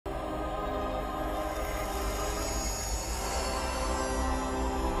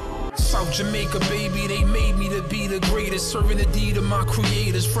South Jamaica, baby, they made me to be the greatest. Serving the deed of my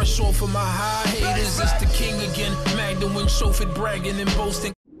creators, fresh off of my high haters. It's the king again, Magdalene, Shofit, bragging and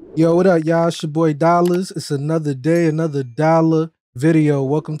boasting. Yo, what up, y'all? It's your boy Dollars. It's another day, another dollar video.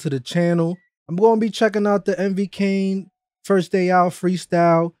 Welcome to the channel. I'm going to be checking out the MV Caine first day out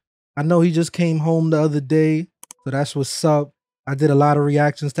freestyle. I know he just came home the other day, so that's what's up. I did a lot of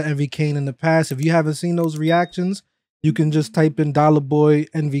reactions to MV Caine in the past. If you haven't seen those reactions, you can just type in Boi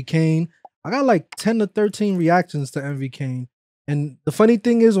Ent Channel. I got like 10 to 13 reactions to MV Caine. And the funny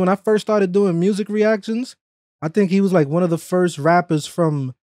thing is, when I first started doing music reactions, I think he was like one of the first rappers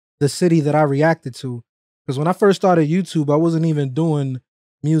from the city that I reacted to. Because when I first started YouTube, I wasn't even doing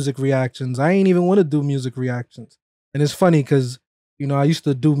music reactions. I ain't even want to do music reactions. And it's funny because, you know, I used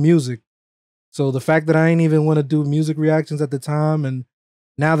to do music. So the fact that I ain't even want to do music reactions at the time, and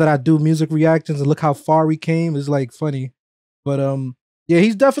now that I do music reactions and look how far we came, is like funny. But yeah,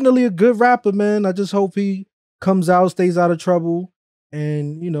 he's definitely a good rapper, man. I just hope he comes out, stays out of trouble,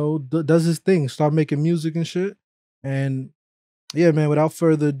 and, you know, does his thing, start making music and shit. And yeah, man, without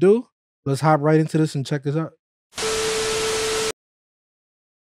further ado, let's hop right into this and check this out.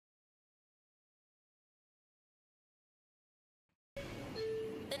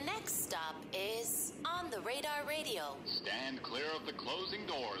 The next stop is On the Radar Radio. Stand clear of the closing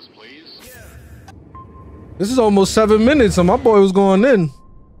doors, please. This is almost 7 minutes, and my boy was going in.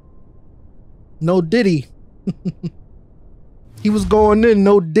 No Diddy. He was going in,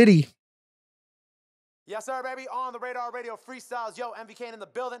 no Diddy. Yes, sir, baby. On the Radar Radio freestyles. Yo, MV Caine in the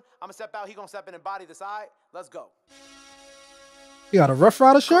building. I'm gonna step out. He gonna step in and body this. All right, let's go. You got a Rough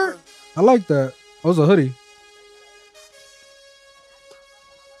Rider shirt? I like that. That was a hoodie.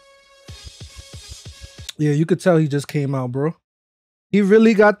 Yeah, you could tell he just came out, bro. He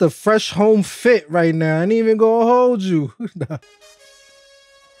really got the fresh home fit right now. I ain't even gonna hold you.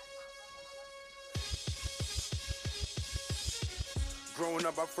 Growing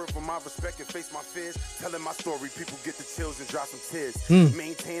up, I fought for my respect and face my fears. Telling my story, people get the chills and drop some tears.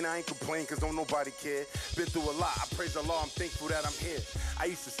 Maintain, I ain't complain, cause don't nobody care. Been through a lot, I praise the Lord, I'm thankful that I'm here. I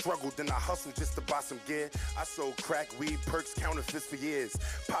used to struggle, then I hustled just to buy some gear. I sold crack, weed, perks, counterfeits for years.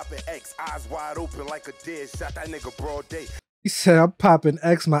 Popping X, eyes wide open like a deer. Shot that nigga broad day. He said, I'm popping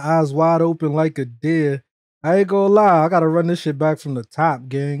X, my eyes wide open like a deer. I ain't gonna lie, I gotta run this shit back from the top,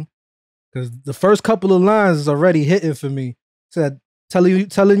 gang. Cause the first couple of lines is already hitting for me. Said,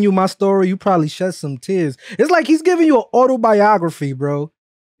 telling you my story, you probably shed some tears. It's like he's giving you an autobiography, bro.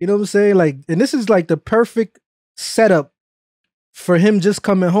 You know what I'm saying? Like, and this is like the perfect setup for him just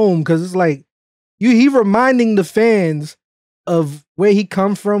coming home, because it's like he reminding the fans of where he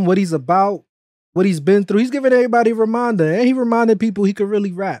come from, what he's about, what he's been through. He's giving everybody a reminder, and he reminded people he could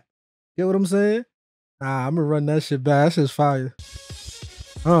really rap. Get what I'm saying? Nah, I'm gonna run that shit back. That shit's fire.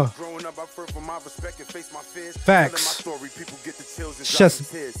 Growing up, I fought for my respect and face my fears. Facts. Telling my story, people get the chills and Just drop some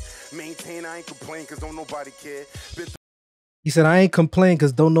tears. Maintain, I ain't complain, cause don't nobody care. He said, I ain't complain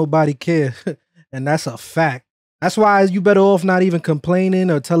because don't nobody care. And that's a fact. That's why you better off not even complaining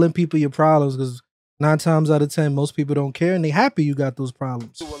or telling people your problems, because 9 times out of 10, most people don't care, and they happy you got those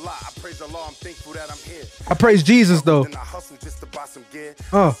problems. I praise the Lord, I'm thankful that I'm here. I praise Jesus, though. I hustle just to buy some gear.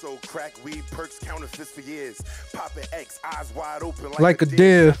 So crack, weed, perks, counterfeits for years. Popping X, eyes wide open like a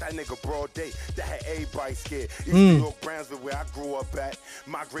deer. That nigga broad day, that had everybody scared. East New York, Brownsville, where I grew up at.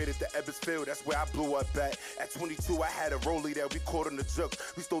 Migrated to Ebbsfield, that's where I blew up at. At 22, I had a rollie that we caught on the juke.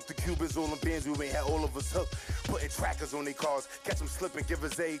 We stole the Cubans, all them bands, we ain't had all of us hooked. Putting trackers on their cars, catch them slipping, give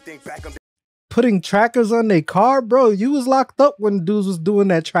us everything back on. Putting trackers on their car, bro. You was locked up when dudes was doing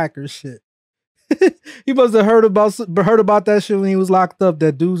that tracker shit. He must have heard about that shit when he was locked up.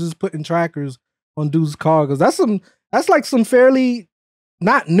 That dudes is putting trackers on dudes' car, because that's like some fairly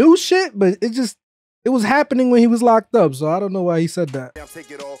not new shit, but it was happening when he was locked up. So I don't know why he said that.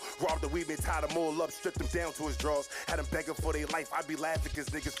 Take it all, rob the weed, tied them all up, stripped them down to his drawers, had them begging for their life. I be laughing because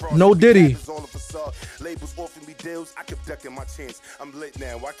niggas fraud. No Diddy. All of us labels offering me deals, I kept ducking my chance. I'm lit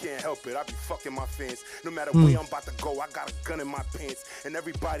now, I can't help it. I be fucking my fans. No matter where I'm about to go, I got a gun in my pants, and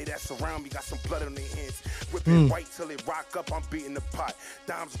everybody that's around me got some blood on their hands. Whipping white till it rock up, I'm beating the pot.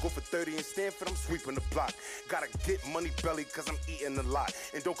 Dimes go for 30 in Stanford, I'm sweeping the block. Gotta get money belly cause I'm eating a lot,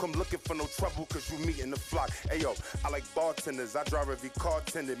 and don't come looking for no trouble cause you meeting the flock. Hey yo, I like bartenders, I drive every car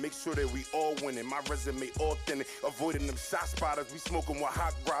tender, make sure that we all winning. My resume authentic, avoiding them shot spotters, we smoking with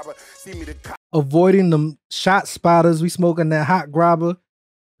hot grabber. See me the cop. Avoiding them shot spotters, we smoking that hot grabber.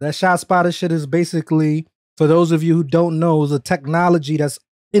 That shot spotter shit is basically, for those of you who don't know, is a technology that's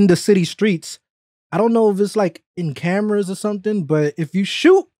in the city streets. I don't know if it's like in cameras or something, but if you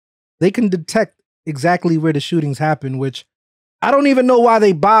shoot, they can detect exactly where the shootings happen, which I don't even know why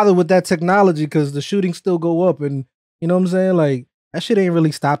they bother with that technology because the shootings still go up, and you know what I'm saying? Like that shit ain't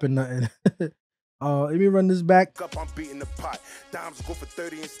really stopping nothing. Let me run this back. I'm beating the pot. Dimes go for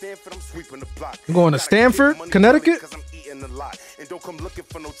 30 in Stanford, I'm sweeping the block. I'm going to Stanford, Connecticut. Cause I'm eating a lot. And don't come looking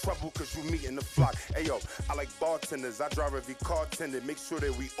for no trouble cause you meet in the flock. Hey yo, I like bartenders. I drive every car tender. Make sure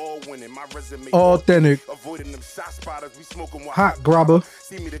that we all winning. My resume authentic. Avoiding them shot spotters. We smoking hot grabber.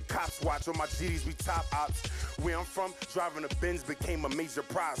 See me the cops watch on my GDs. We top ops. Where I'm from, driving a Benz became a major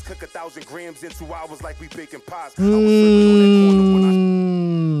prize. Cook 1,000 grams in 2 hours like we baking pies. I was serving on that corner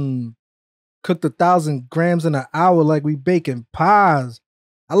when I cooked 1,000 grams in an hour like we baking pies.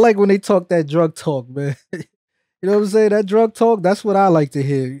 I like when they talk that drug talk, man. You know what I'm saying? That drug talk, that's what I like to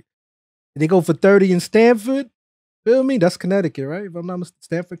hear. They go for 30 in Stanford. Feel me? That's Connecticut, right? If I'm not mistaken,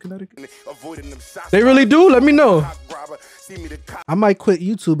 Stanford, Connecticut. They really do? Let me know. I might quit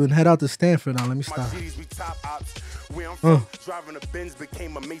YouTube and head out to Stanford now. Let me stop. Driving a Benz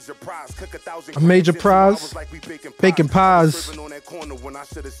became a major prize. Cook 1,000 a major prize. Like we baking pies. On that corner when I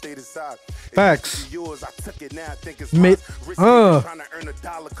should have stayed inside. Facts. Yours, I took it now. I think it's trying to earn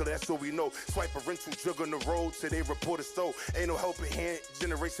 $1 cause that's all we know. Swipe a rental jug on the road till they report a stole. Ain't no helping hand.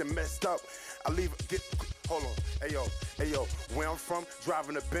 Generation messed up. I leave. Hold on. Hey yo. Where I'm from,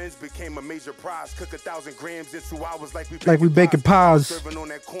 driving a Benz became a major prize. Cook 1,000 grams in 2 hours like we baking pies. Serving on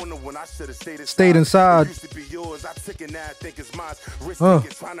that corner when I should have stayed inside. It used to be yours. I took it now. I think it's mine. Risk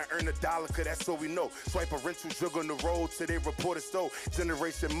trying to earn $1 cause that's all we know. Swipe a rental jug on the road till they report a stole.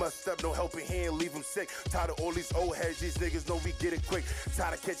 Generation must up. No helping hand. Leave them sick. Tired of all these old heads. These niggas know we get it quick.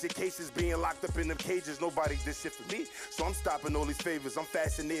 Tired of catching cases being locked up in them cages. Nobody did shit for me. So I'm stopping all these favors. I'm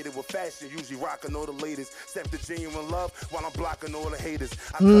fascinated with fashion. Usually rocking all the latest. Accept the genuine love while I'm blocking all the haters.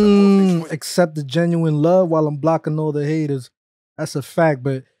 Accept the genuine love while I'm blocking all the haters. That's a fact,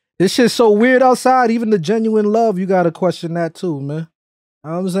 but this shit's so weird outside. Even the genuine love, you gotta question that too, man. You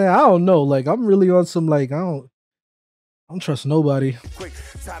know what I'm saying? I don't know. Like, I'm really on some, like, I don't trust nobody.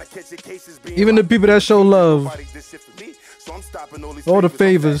 Even the people that show love. All the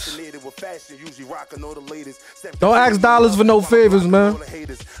favors. Don't ask dollars for no favors, man.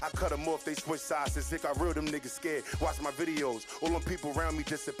 I cut them off, they switch sides. Since they got real, them niggas scared. Watch my videos. All them people around me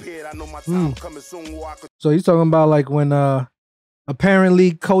disappeared. I know my time coming soon. So he's talking about like when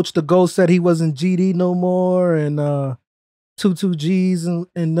apparently Coach the Ghost said he wasn't GD no more, and 22Gs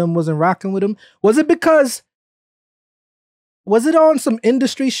and them wasn't rocking with him. Was it on some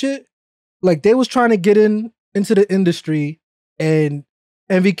industry shit? Like they was trying to get into the industry, and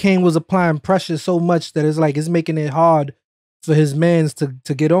MV Caine was applying pressure so much that it's making it hard for his mans to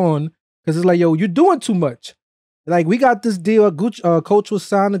get on, because it's like, yo, you're doing too much. Like, we got this deal. Coach was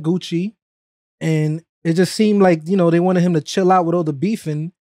signed to Gucci, and it just seemed like, you know, they wanted him to chill out with all the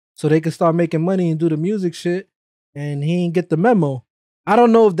beefing so they could start making money and do the music shit, and he didn't get the memo. I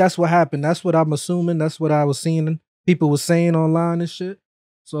don't know if that's what happened. That's what I'm assuming. That's what I was seeing people were saying online and shit.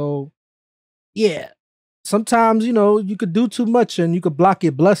 So, yeah. Sometimes, you know, you could do too much and you could block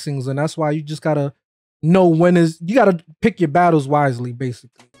your blessings, and that's why you just gotta know you gotta pick your battles wisely,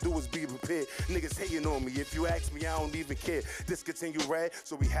 basically. Do is be prepared. Niggas hating on me. If you ask me, I don't even care. Discontinue rad,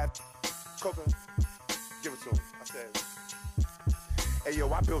 so we have Coco. Give it to him. I said, hey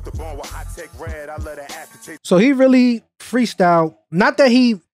yo, I built the bone with hot tech rad. I let it aftertaste. So he really freestyle. Not that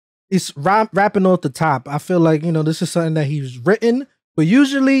he is rapping off the top. I feel like, you know, this is something that he's written, but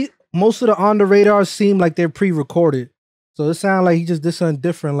usually most of the on the radar seem like they're pre-recorded. So it sounds like he just did something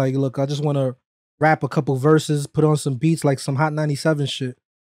different. Like, look, I just want to rap a couple verses, put on some beats like some Hot 97 shit,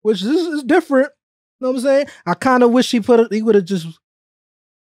 which is different. You know what I'm saying? I kind of wish he would have just,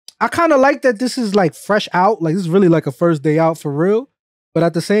 I kind of like that this is like fresh out. Like, this is really like a first day out for real. But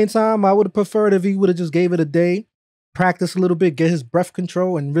at the same time, I would have preferred if he would have just gave it a day, practice a little bit, get his breath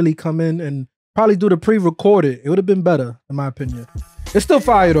control, and really come in and probably do the pre-recorded. It would have been better, in my opinion. It's still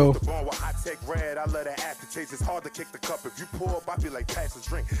fire though. It's hard to kick the cup. If you pour up, I be like, pass a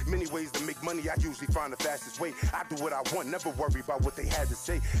drink. Many ways to make money, I usually find the fastest way. I do what I want, never worry about what they had to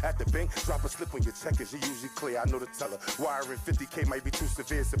say. At the bank, drop a slip when your check is usually clear. I know the teller. Wiring 50K might be too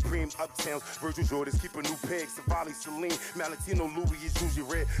severe. Supreme, Uptowns, Virgil Jordans, keep a new peg. Savali, Celine, Malentino, Louis is usually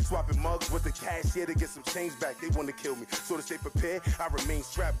red. Swapping mugs with the cashier to get some change back. They want to kill me, so to stay prepared, I remain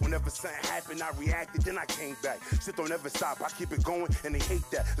strapped. Whenever something happened, I reacted, then I came back. Shit don't ever stop, I keep it going, and they hate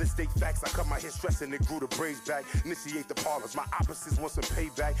that. Let's state facts, I cut my hair stress and it grew the braids back. Initiate the parlors, my opposites want some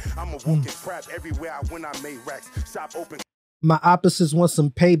payback. I'm a walking trap, everywhere I went I made racks. Shop open. My opposites want some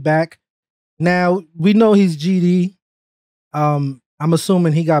payback. Now, we know he's GD. I'm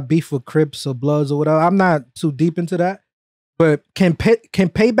assuming he got beef with Crips or Bloods or whatever. I'm not too deep into that. But can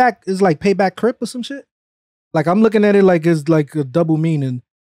payback is like payback Crip or some shit? Like I'm looking at it like it's like a double meaning.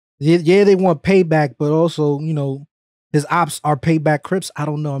 Yeah, they want payback, but also, you know, his ops are payback Crips. I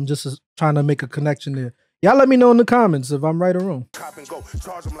don't know. I'm just trying to make a connection there. Y'all let me know in the comments if I'm right or wrong. Cop and go,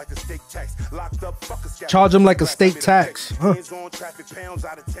 charge him like a state tax. Locked up, fuck a scat. Charge him like a state tax. Huh. Hands on traffic, pounds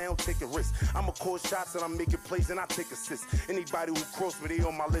out of town, taking risks. I'ma call shots and I'm making plays and I take assists. Anybody who cross me, they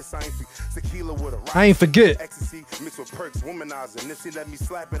on my list. I ain't tequila with a rock. I ain't forget. Ecstasy mixed with perks, womanizing. If she let me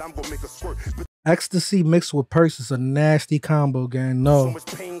slap it, I'm gonna make a squirt. Ecstasy mixed with perks is a nasty combo, gang. No. So much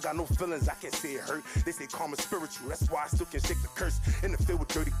pain, got no feelings, I can't say it hurt. They say karma spiritual, that's why I still can shake the curse. In the field with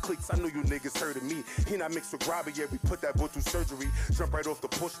dirty cleats, I know you niggas heard of me. He not mixed with grabber yet, we put that boy through surgery. Jump right off the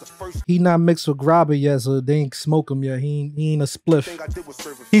push, the first. He not mixed with grabber yet, so they ain't smoke him yet. He ain't a spliff.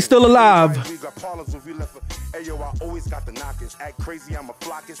 He's still alive. We got problems when we left. Hey yo, I always got the knockers. Act crazy, I'm a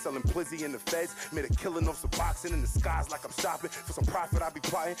flocking, selling plizzy in the feds. Made a killing off some boxing in the skies like I'm shopping. For some profit, I be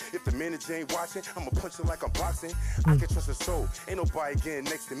plotting. If the manager ain't watching, I'ma punch it like I'm boxing. I can trust a soul. Ain't nobody getting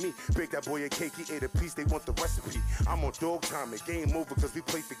next to me. Break that boy a cake, he ate a piece, they want the recipe. I'm on dog time, the game over because we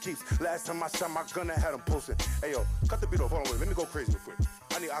play for keeps. Last time I shot my gun, I had him posted. Hey yo, cut the beat off. Hold on, wait. Let me go crazy real quick.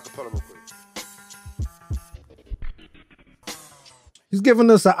 I need acapella real quick. He's giving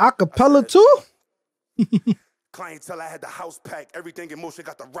us an acapella too? Clientele, I had the house packed. Everything in motion,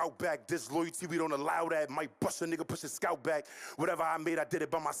 got the route back. Disloyalty, we don't allow that. Might bust a nigga, push his scout back. Whatever I made, I did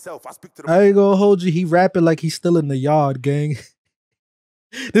it by myself. I speak to the... I ain't gonna hold you. He rapping like he's still in the yard, gang.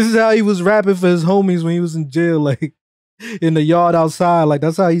 This is how he was rapping for his homies when he was in jail, like in the yard outside. Like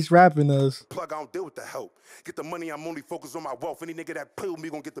that's how he's rapping us. Plug, I don't deal with the help. Get the money, I'm only focused on my wealth. Any nigga that play with me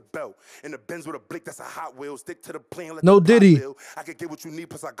gon' get the belt. In the Benz with a blick, that's a Hot Wheel. Stick to the plan, let no the Diddy. Bill. I can get what you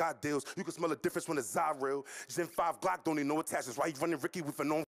need, plus I got deals. You can smell the difference when it's real. Gen 5 Glock don't need no attachments. Why you running Ricky with a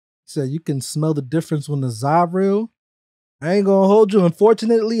known? He said you can smell the difference when the Zyreal. I ain't gonna hold you.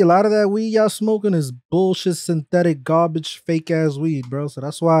 Unfortunately, a lot of that weed y'all smoking is bullshit, synthetic, garbage, fake ass weed, bro. So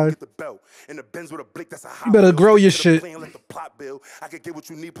that's why Get the belt. In the Benz with a blick, that's a Hot you better Wheel. grow your Stick to the shit. plan, let the plot build. I can get what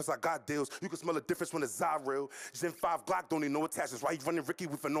you need, plus I got deals. You can smell the difference when it's real. Gen 5 Glock don't need no attachments. Why you running Ricky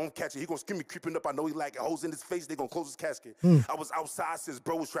with a known catcher? He gon' skin me creeping up. I know he like holes in his face. They gon' close his casket. I was outside since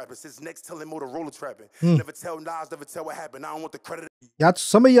bro was trapping. Since next telling Motorola trapping. Never tell Nas, never tell what happened. I don't want the credit. Y'all,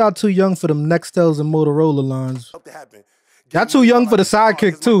 some of y'all too young for them Nextels and Motorola lines. Hope that happen. Y'all too young for the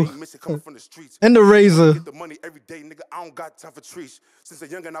sidekick too. And the razor. Get the money every day, nigga. I don't got time for trees. Since a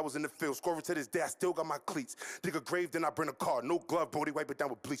youngin' I was in the field, scoring to this day, I still got my cleats. Dig a grave, then I bring a car. No glove, bro, they wipe it down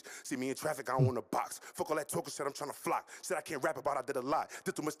with bleach. See me in traffic, I don't want a box. Fuck all that talking shit, I'm trying to flock. Shit I can't rap about, I did a lot.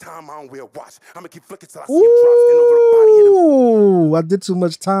 Did too much time, I don't wear a watch. I'ma keep flicking till I see him drop. Stand over the body, hit him. Ooh, I did too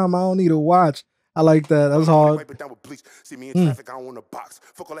much time. I don't need a watch. I like that. That's hard. Wipe it down with bleach. See me in traffic, I don't want a box.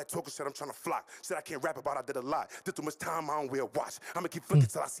 Fuck all that talking shit, I'm trying to flock. Shit I can't rap about, I did a lot. Did too much time, I don't wear a watch. I'ma keep flicking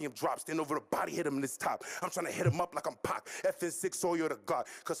till I see him drop. Stand over the body, hit him in his top. I'm trying to hit him up like I'm Pac. FN6, all you're the God.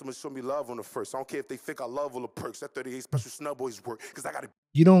 Customers show me love on the first. I don't care if they think I love all the perks. That 38 special snub boys work. Cause I gotta.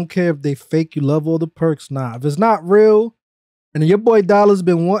 You don't care if they fake you love all the perks. Nah, if it's not real, and your boy Dolla's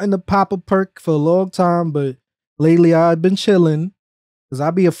been wanting to pop a perk for a long time, but lately I've been chilling. Cause I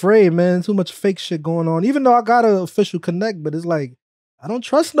be afraid, man. Too much fake shit going on. Even though I got an official connect, but it's like, I don't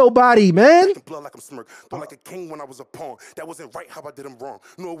trust nobody, man. Blood like I'm smirk. Thought like a king when I was a pawn. That wasn't right how I did him wrong.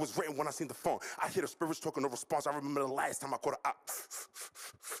 No, it was written when I seen the phone. I hear the spirits talking no response. I remember the last time I caught a op.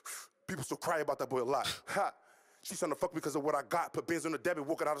 People still cry about that boy a lot. Ha. She's trying to fuck because of what I got. Put bands on the debit,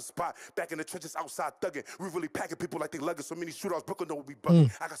 walking out of the spot. Back in the trenches, outside thugging. We really packing people like they lugging. So many shootouts, Brooklyn know we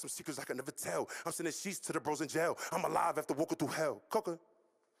bugging. I got some secrets I can never tell. I'm sending sheets to the bros in jail. I'm alive after walking through hell. Coca.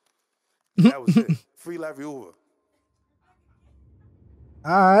 That was it. Free Larry over.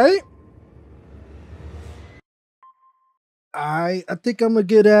 Alright. I think I'm gonna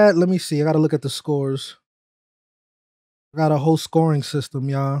get at. Let me see. I gotta look at the scores. I got a whole scoring system,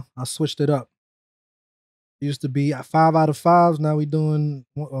 y'all. I switched it up. It used to be 5 out of 5s. Now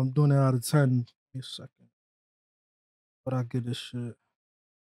I'm doing it out of 10. Wait a second. But I get this shit.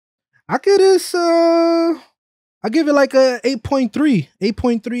 I give this I give it like a 8.3.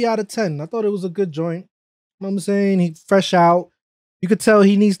 8.3 out of 10. I thought it was a good joint. You know what I'm saying? He fresh out. You could tell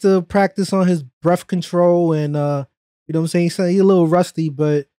he needs to practice on his breath control and you know what I'm saying? He's a little rusty,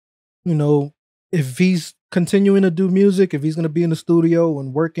 but you know, if he's continuing to do music, if he's gonna be in the studio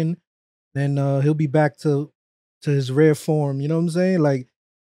and working, then he'll be back to his rare form. You know what I'm saying? Like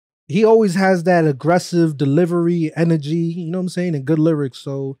he always has that aggressive delivery, energy, you know what I'm saying, and good lyrics.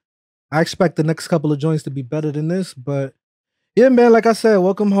 So I expect the next couple of joints to be better than this. But yeah, man, like I said,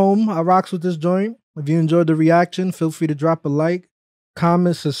 welcome home. I rocks with this joint. If you enjoyed the reaction, feel free to drop a like,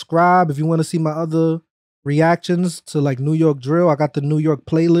 comment, subscribe. If you want to see my other reactions to like New York drill, I got the New York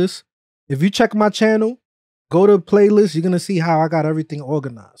playlist. If you check my channel, go to playlist. You're gonna see how I got everything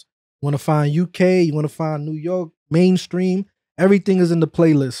organized. You want to find UK, you want to find New York, mainstream. Everything is in the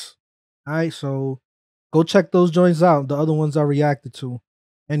playlist. All right, so go check those joints out. The other ones I reacted to.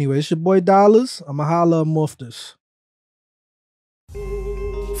 Anyway, it's your boy Dollars. I'ma holla off this.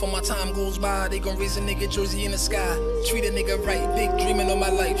 For my time goes by, they gon' raise a nigga jersey in the sky. Treat a nigga right, big dreaming on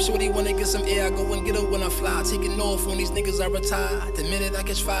my life. Shorty wanna get some air, I go and get her when I fly. Taking off on these niggas I retire. The minute I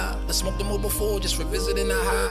catch fire, I smoked them all before, just revisiting the high.